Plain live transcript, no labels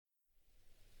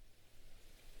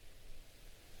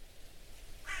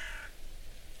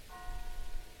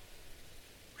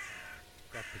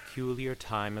peculiar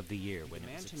time of the year when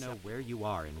demand to know where you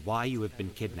are and why you have been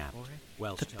kidnapped.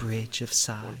 Well, the Bridge of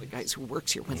Sighs. The guys who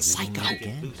works here went psycho.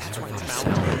 That's why it's it's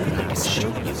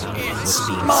was being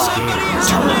scared.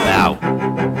 It's all about.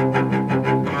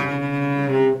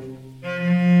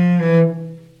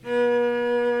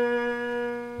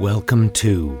 Welcome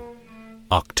to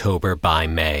October by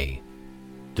May,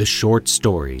 the short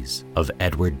stories of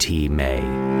Edward T. May.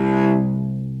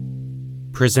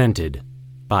 Presented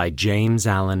by James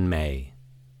Allen May.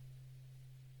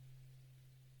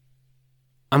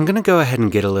 I'm going to go ahead and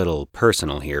get a little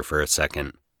personal here for a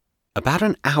second. About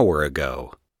an hour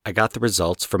ago, I got the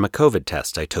results from a COVID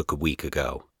test I took a week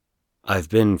ago. I've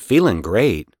been feeling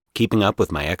great, keeping up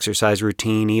with my exercise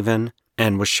routine even,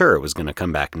 and was sure it was going to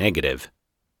come back negative.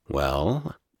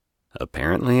 Well,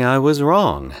 apparently I was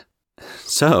wrong.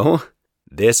 So,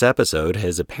 this episode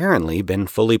has apparently been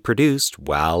fully produced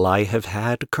while I have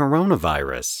had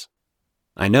coronavirus.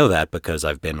 I know that because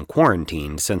I've been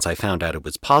quarantined since I found out it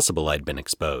was possible I'd been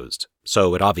exposed,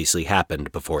 so it obviously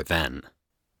happened before then.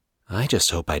 I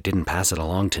just hope I didn't pass it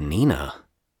along to Nina.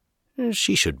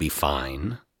 She should be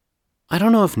fine. I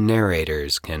don't know if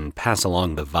narrators can pass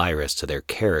along the virus to their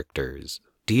characters.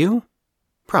 Do you?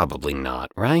 Probably not,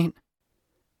 right?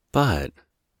 But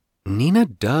Nina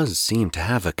does seem to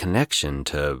have a connection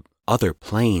to other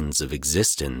planes of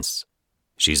existence.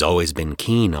 She's always been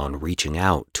keen on reaching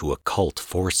out to occult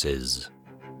forces.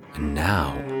 And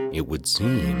now, it would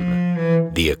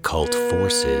seem, the occult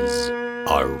forces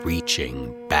are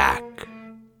reaching back.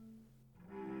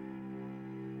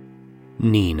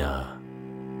 Nina.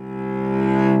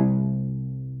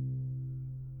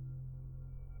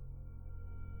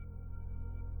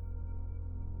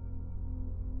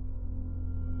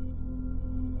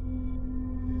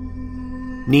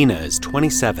 Nina is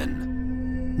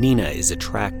 27. Nina is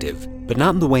attractive, but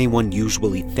not in the way one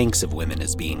usually thinks of women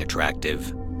as being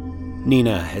attractive.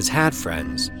 Nina has had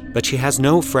friends, but she has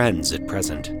no friends at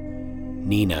present.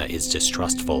 Nina is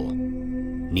distrustful.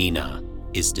 Nina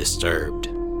is disturbed.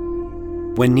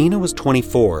 When Nina was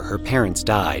 24, her parents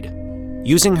died.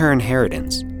 Using her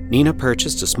inheritance, Nina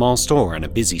purchased a small store on a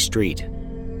busy street.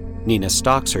 Nina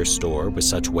stocks her store with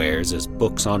such wares as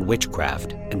books on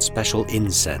witchcraft and special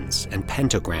incense and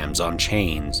pentagrams on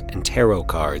chains and tarot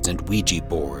cards and Ouija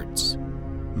boards.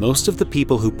 Most of the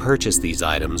people who purchase these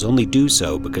items only do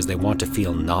so because they want to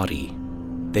feel naughty.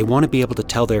 They want to be able to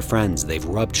tell their friends they've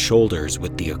rubbed shoulders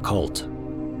with the occult.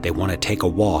 They want to take a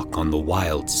walk on the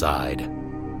wild side.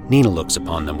 Nina looks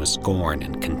upon them with scorn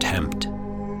and contempt.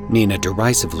 Nina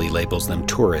derisively labels them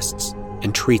tourists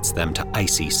and treats them to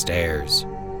icy stares.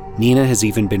 Nina has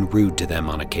even been rude to them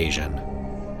on occasion.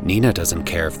 Nina doesn't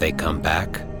care if they come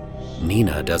back.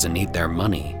 Nina doesn't need their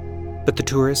money. But the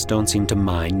tourists don't seem to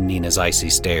mind Nina's icy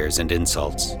stares and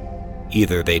insults.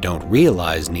 Either they don't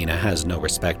realize Nina has no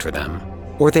respect for them,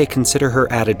 or they consider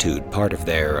her attitude part of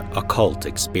their occult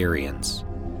experience.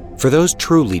 For those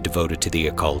truly devoted to the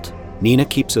occult, Nina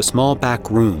keeps a small back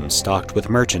room stocked with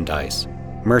merchandise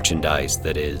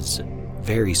that is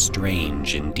very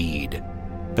strange indeed.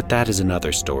 But that is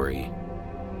another story.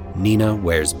 Nina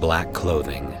wears black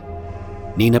clothing.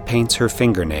 Nina paints her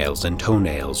fingernails and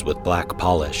toenails with black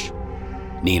polish.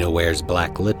 Nina wears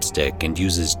black lipstick and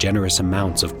uses generous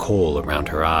amounts of kohl around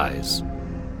her eyes.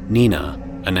 Nina,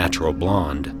 a natural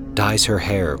blonde, dyes her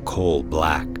hair coal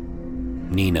black.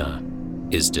 Nina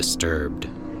is disturbed.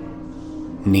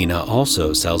 Nina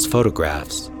also sells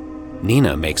photographs.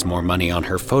 Nina makes more money on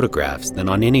her photographs than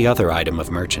on any other item of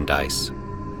merchandise.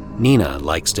 Nina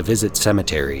likes to visit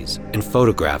cemeteries and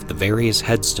photograph the various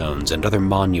headstones and other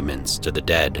monuments to the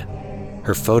dead.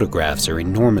 Her photographs are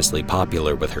enormously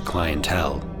popular with her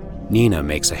clientele. Nina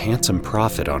makes a handsome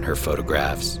profit on her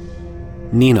photographs.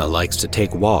 Nina likes to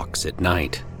take walks at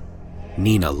night.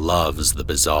 Nina loves the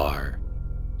bizarre.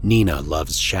 Nina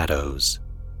loves shadows.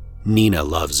 Nina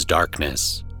loves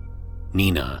darkness.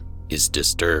 Nina is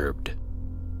disturbed.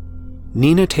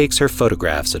 Nina takes her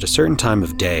photographs at a certain time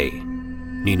of day.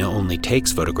 Nina only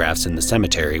takes photographs in the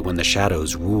cemetery when the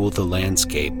shadows rule the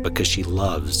landscape because she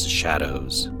loves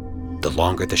shadows. The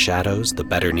longer the shadows, the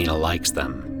better Nina likes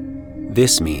them.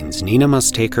 This means Nina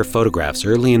must take her photographs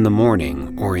early in the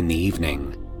morning or in the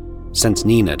evening. Since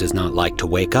Nina does not like to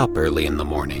wake up early in the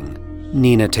morning,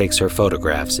 Nina takes her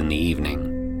photographs in the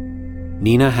evening.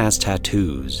 Nina has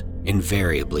tattoos,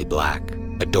 invariably black,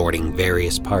 adorning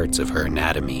various parts of her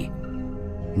anatomy.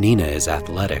 Nina is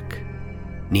athletic.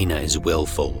 Nina is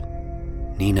willful.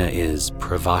 Nina is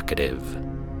provocative.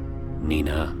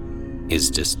 Nina is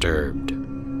disturbed.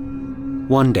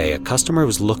 One day, a customer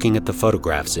was looking at the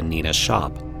photographs in Nina's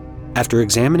shop. After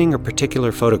examining a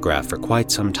particular photograph for quite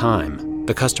some time,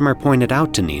 The customer pointed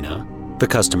out to Nina, the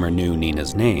customer knew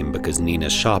Nina's name because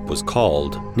Nina's shop was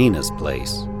called Nina's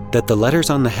Place, that the letters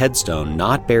on the headstone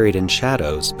not buried in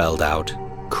shadows spelled out,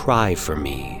 "Cry for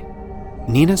me."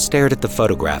 Nina stared at the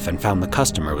photograph and found the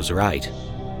customer was right.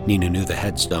 Nina knew the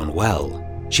headstone well.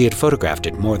 She had photographed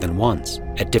it more than once,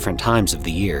 at different times of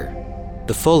the year.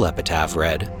 The full epitaph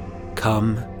read,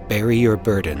 "Come, bury your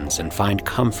burdens and find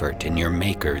comfort in your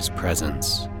Maker's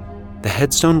presence." The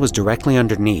headstone was directly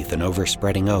underneath an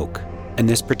overspreading oak, and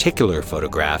this particular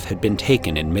photograph had been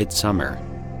taken in midsummer.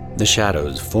 The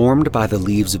shadows formed by the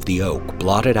leaves of the oak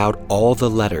blotted out all the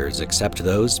letters except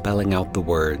those spelling out the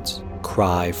words,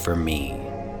 "Cry for me."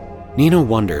 Nina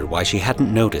wondered why she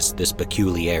hadn't noticed this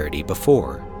peculiarity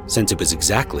before, since it was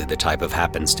exactly the type of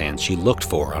happenstance she looked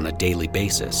for on a daily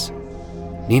basis.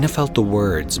 Nina felt the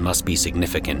words must be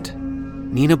significant.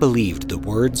 Nina believed the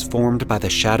words formed by the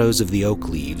shadows of the oak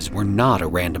leaves were not a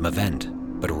random event,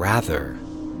 but rather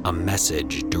a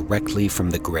message directly from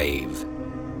the grave.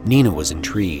 Nina was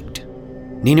intrigued.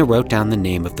 Nina wrote down the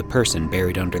name of the person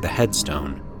buried under the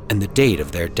headstone and the date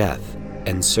of their death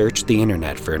and searched the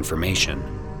internet for information.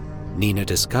 Nina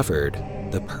discovered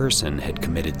the person had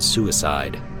committed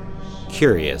suicide.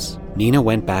 Curious, Nina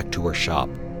went back to her shop.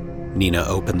 Nina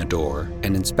opened the door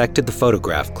and inspected the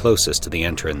photograph closest to the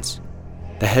entrance.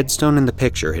 The headstone in the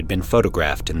picture had been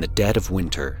photographed in the dead of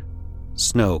winter.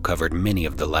 Snow covered many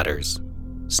of the letters.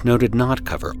 Snow did not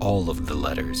cover all of the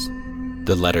letters.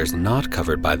 The letters not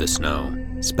covered by the snow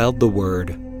spelled the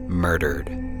word murdered.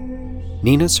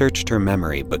 Nina searched her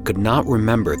memory but could not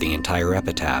remember the entire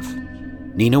epitaph.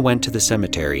 Nina went to the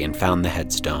cemetery and found the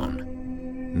headstone.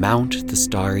 "Mount the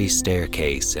starry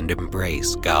staircase and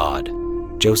embrace God."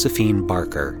 Josephine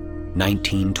Barker,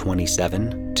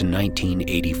 1927 to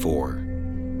 1984.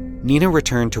 Nina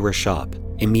returned to her shop,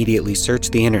 immediately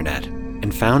searched the internet,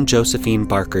 and found Josephine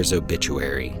Barker's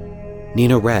obituary.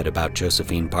 Nina read about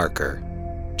Josephine Barker.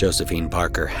 Josephine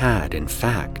Barker had, in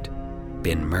fact,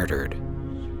 been murdered.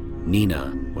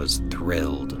 Nina was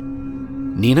thrilled.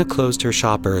 Nina closed her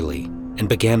shop early and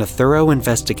began a thorough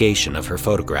investigation of her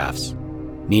photographs.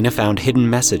 Nina found hidden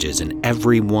messages in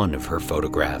every one of her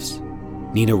photographs.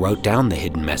 Nina wrote down the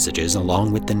hidden messages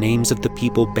along with the names of the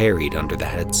people buried under the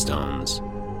headstones.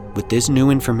 With this new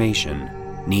information,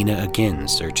 Nina again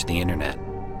searched the internet.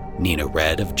 Nina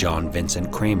read of John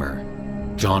Vincent Kramer.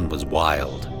 John was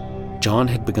wild. John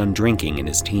had begun drinking in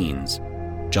his teens.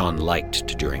 John liked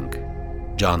to drink.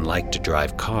 John liked to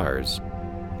drive cars.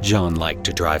 John liked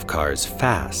to drive cars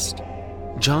fast.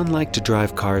 John liked to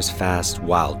drive cars fast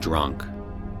while drunk.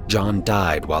 John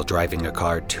died while driving a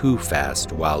car too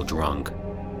fast while drunk.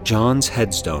 John's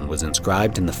headstone was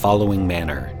inscribed in the following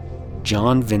manner: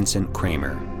 John Vincent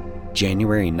Kramer,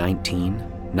 January 19,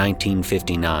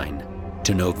 1959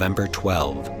 to November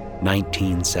 12,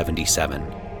 1977.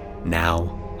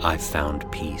 Now I've found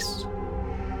peace.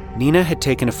 Nina had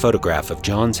taken a photograph of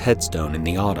John's headstone in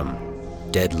the autumn.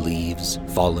 Dead leaves,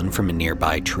 fallen from a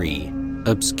nearby tree,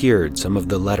 obscured some of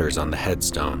the letters on the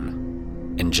headstone.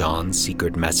 And John's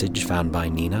secret message found by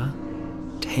Nina?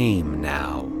 Tame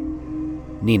now.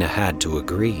 Nina had to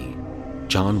agree.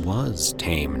 John was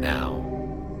tame now.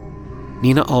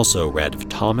 Nina also read of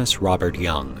Thomas Robert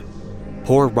Young.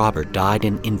 Poor Robert died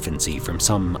in infancy from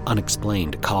some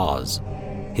unexplained cause.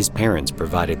 His parents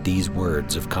provided these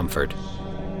words of comfort: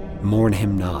 "Mourn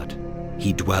him not,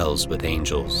 he dwells with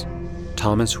angels."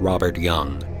 Thomas Robert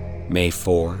Young, May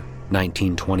 4,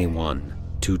 1921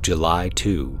 to July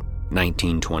 2,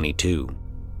 1922.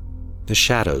 The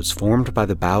shadows formed by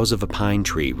the boughs of a pine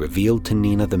tree revealed to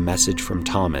Nina the message from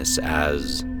Thomas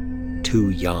as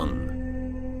too young.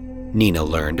 Nina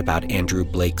learned about Andrew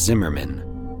Blake Zimmerman.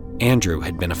 Andrew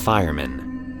had been a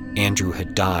fireman. Andrew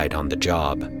had died on the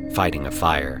job, fighting a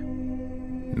fire.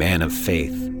 Man of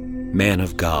faith, man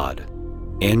of God,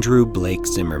 Andrew Blake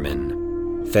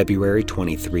Zimmerman, February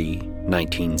 23,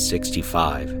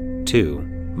 1965 to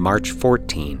March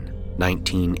 14,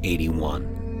 1981.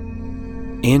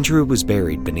 Andrew was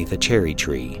buried beneath a cherry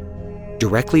tree.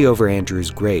 Directly over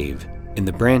Andrew's grave, in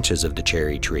the branches of the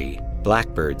cherry tree,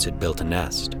 blackbirds had built a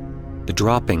nest. The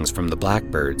droppings from the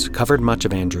blackbirds covered much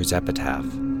of Andrew's epitaph.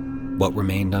 What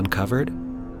remained uncovered?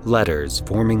 Letters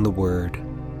forming the word,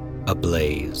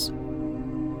 ablaze.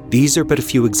 These are but a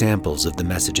few examples of the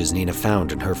messages Nina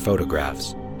found in her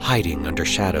photographs, hiding under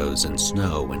shadows and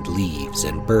snow and leaves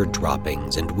and bird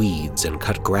droppings and weeds and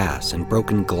cut grass and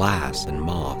broken glass and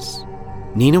moss.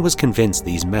 Nina was convinced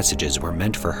these messages were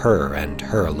meant for her and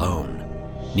her alone.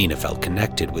 Nina felt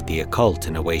connected with the occult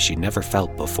in a way she'd never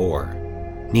felt before.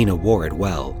 Nina wore it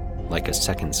well, like a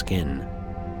second skin.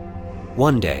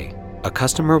 One day, A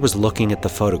customer was looking at the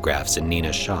photographs in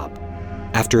Nina's shop.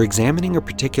 After examining a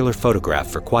particular photograph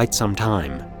for quite some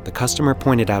time, the customer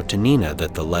pointed out to Nina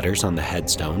that the letters on the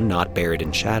headstone not buried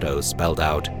in shadows spelled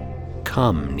out,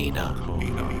 "Come, Nina."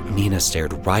 Nina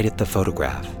stared right at the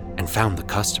photograph and found the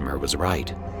customer was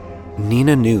right.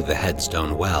 Nina knew the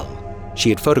headstone well. She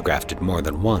had photographed it more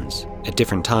than once, at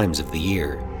different times of the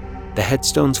year. The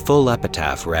headstone's full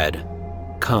epitaph read,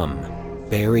 "Come,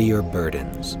 bury your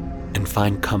burdens, and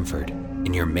find comfort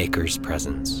in your Maker's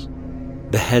presence."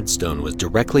 The headstone was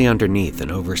directly underneath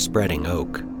an overspreading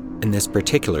oak, and this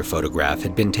particular photograph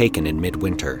had been taken in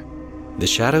midwinter. The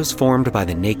shadows formed by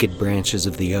the naked branches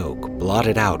of the oak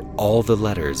blotted out all the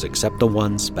letters except the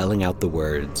one spelling out the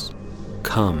words,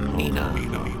 "Come, Nina."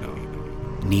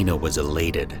 Nina was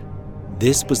elated.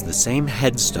 This was the same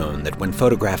headstone that, when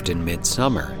photographed in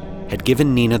midsummer, had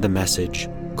given Nina the message,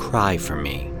 "Cry for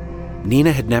me."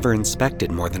 Nina had never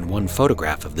inspected more than one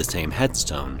photograph of the same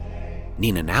headstone.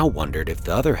 Nina now wondered if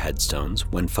the other headstones,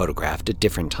 when photographed at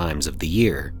different times of the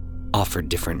year, offered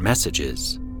different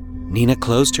messages. Nina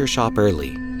closed her shop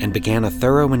early and began a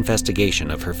thorough investigation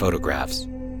of her photographs.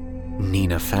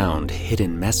 Nina found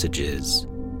hidden messages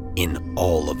in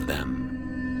all of them.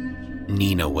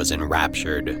 Nina was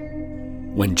enraptured.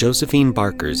 When Josephine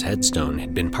Barker's headstone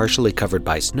had been partially covered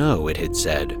by snow, it had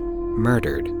said,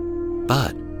 "Murdered."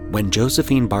 But when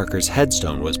Josephine Barker's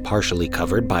headstone was partially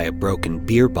covered by a broken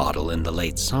beer bottle in the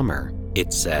late summer,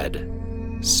 it said,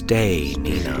 "Stay,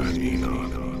 Nina."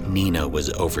 Nina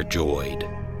was overjoyed.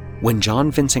 When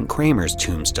John Vincent Kramer's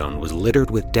tombstone was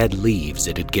littered with dead leaves,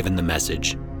 it had given the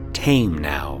message, "Tame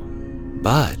now."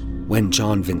 But when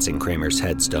John Vincent Kramer's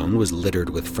headstone was littered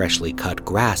with freshly cut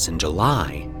grass in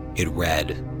July, it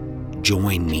read,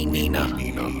 "Join me, Nina."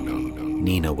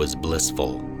 Nina was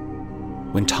blissful.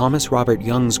 When Thomas Robert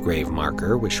Young's grave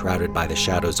marker was shrouded by the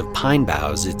shadows of pine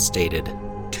boughs, it stated,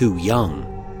 "Too young."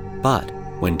 But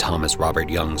when Thomas Robert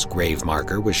Young's grave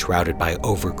marker was shrouded by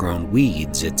overgrown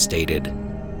weeds, it stated,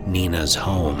 "Nina's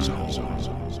home."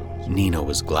 Nina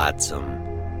was gladsome.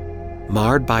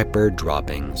 Marred by bird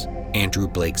droppings, Andrew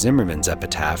Blake Zimmerman's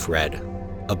epitaph read,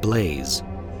 "Ablaze."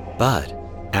 But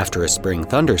after a spring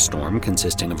thunderstorm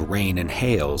consisting of rain and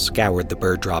hail scoured the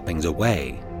bird droppings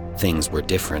away, things were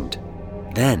different.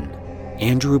 Then,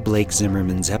 Andrew Blake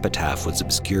Zimmerman's epitaph was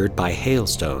obscured by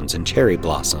hailstones and cherry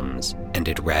blossoms, and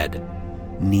it read,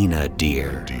 "Nina,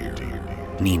 dear."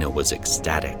 Nina was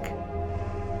ecstatic.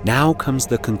 Now comes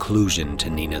the conclusion to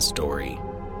Nina's story.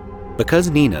 Because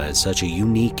Nina is such a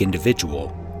unique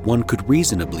individual, one could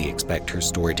reasonably expect her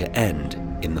story to end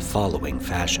in the following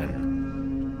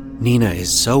fashion. Nina is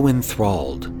so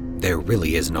enthralled, there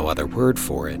really is no other word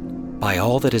for it, by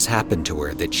all that has happened to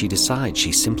her that she decides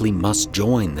she simply must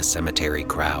join the cemetery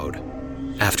crowd.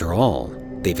 After all,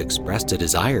 they've expressed a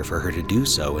desire for her to do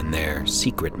so in their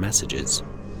secret messages.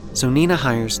 So Nina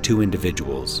hires two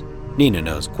individuals. Nina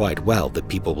knows quite well that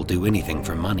people will do anything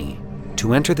for money,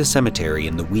 to enter the cemetery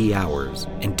in the wee hours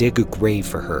and dig a grave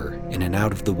for her in an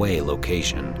out-of-the-way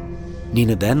location.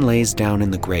 Nina then lays down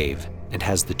in the grave and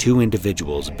has the two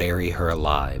individuals bury her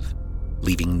alive,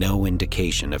 leaving no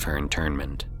indication of her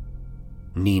internment.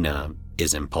 Nina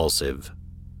is impulsive.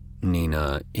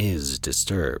 Nina is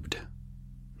disturbed.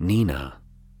 Nina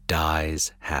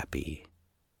dies happy.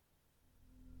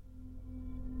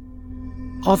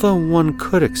 Although one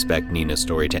could expect Nina's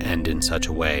story to end in such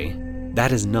a way,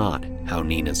 that is not how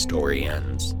Nina's story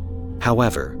ends.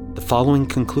 However, the following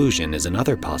conclusion is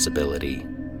another possibility.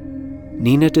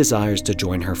 Nina desires to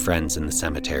join her friends in the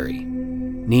cemetery.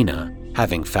 Nina,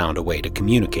 having found a way to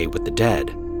communicate with the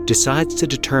dead, decides to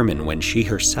determine when she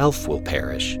herself will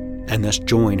perish, and thus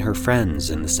join her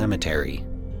friends in the cemetery.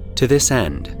 To this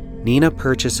end, Nina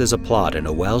purchases a plot in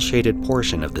a well-shaded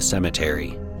portion of the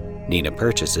cemetery. Nina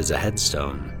purchases a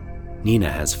headstone. Nina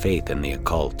has faith in the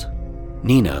occult.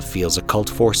 Nina feels occult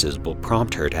forces will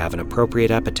prompt her to have an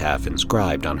appropriate epitaph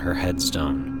inscribed on her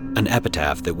headstone, an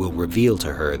epitaph that will reveal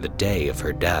to her the day of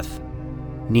her death.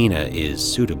 Nina is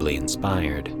suitably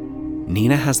inspired.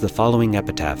 Nina has the following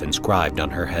epitaph inscribed on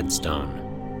her headstone.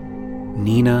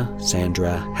 Nina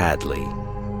Sandra Hadley.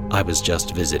 I was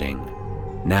just visiting.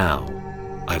 Now,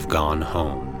 I've gone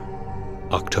home.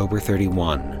 October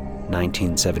 31,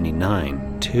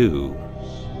 1979 to...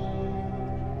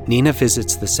 Nina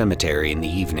visits the cemetery in the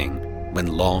evening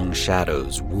when long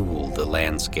shadows rule the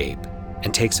landscape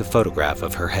and takes a photograph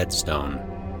of her headstone.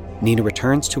 Nina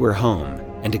returns to her home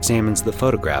and examines the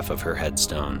photograph of her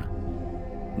headstone.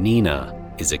 Nina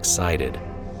is excited.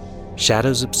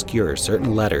 Shadows obscure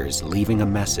certain letters, leaving a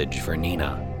message for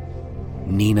Nina.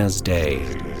 Nina's Day,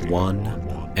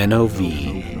 1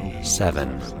 NOV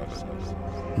 7.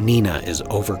 Nina is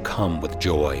overcome with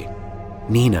joy.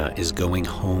 Nina is going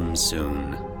home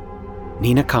soon.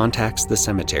 Nina contacts the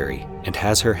cemetery and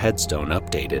has her headstone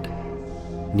updated.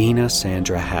 Nina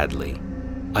Sandra Hadley.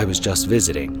 I was just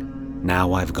visiting.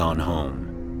 Now I've gone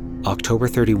home. October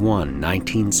 31,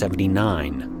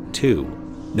 1979 to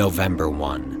November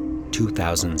 1,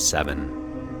 2007.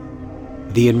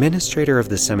 The administrator of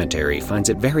the cemetery finds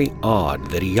it very odd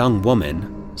that a young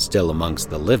woman, still amongst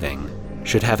the living,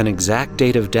 should have an exact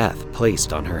date of death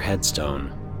placed on her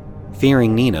headstone.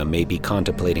 Fearing Nina may be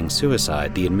contemplating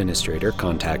suicide, the administrator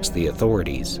contacts the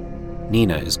authorities.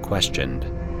 Nina is questioned.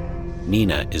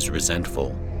 Nina is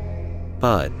resentful.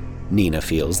 But Nina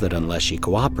feels that unless she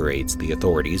cooperates, the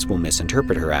authorities will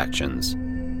misinterpret her actions.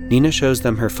 Nina shows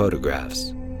them her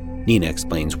photographs. Nina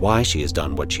explains why she has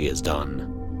done what she has done.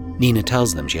 Nina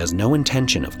tells them she has no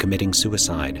intention of committing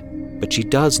suicide, but she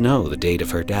does know the date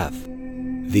of her death.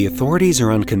 The authorities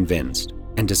are unconvinced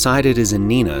and decide it is in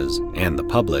Nina's and the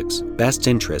public's best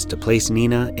interest to place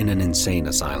Nina in an insane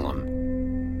asylum.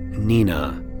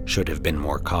 Nina should have been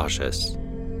more cautious.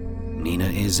 Nina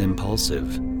is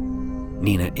impulsive.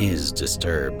 Nina is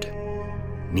disturbed.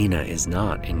 Nina is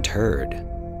not interred.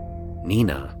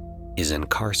 Nina is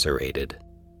incarcerated.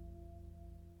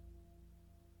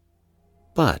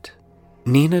 But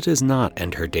Nina does not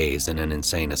end her days in an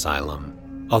insane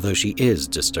asylum, although she is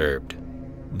disturbed.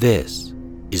 This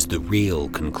is the real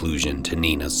conclusion to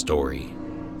Nina's story.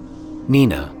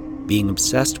 Nina, being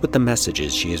obsessed with the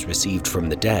messages she has received from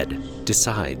the dead,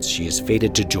 decides she is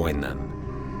fated to join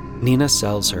them. Nina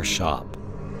sells her shop.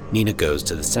 Nina goes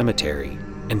to the cemetery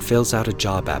and fills out a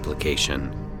job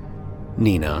application.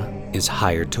 Nina is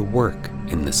hired to work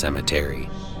in the cemetery.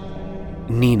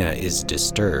 Nina is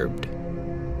disturbed.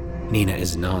 Nina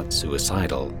is not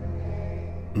suicidal.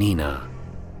 Nina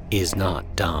is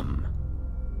not dumb.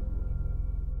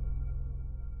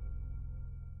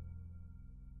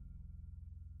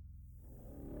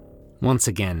 Once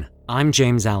again, I'm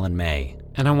James Allen May,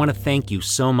 and I want to thank you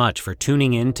so much for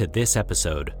tuning in to this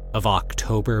episode of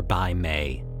October by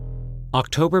May.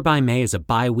 October by May is a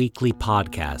bi-weekly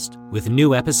podcast with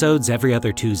new episodes every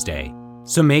other Tuesday,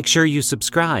 so make sure you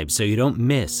subscribe so you don't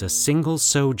miss a single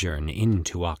sojourn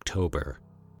into October.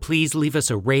 Please leave us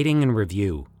a rating and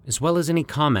review, as well as any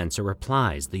comments or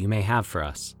replies that you may have for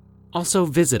us. Also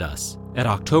visit us at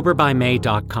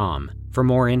octoberbymay.com for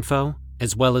more info,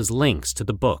 as well as links to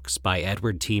the books by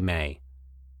Edward T. May.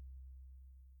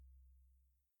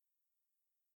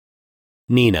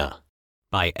 Nina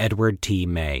by Edward T.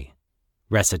 May.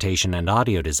 Recitation and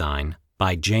audio design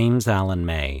by James Allen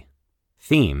May.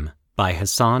 Theme by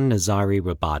Hassan Nazari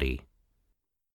Rabati.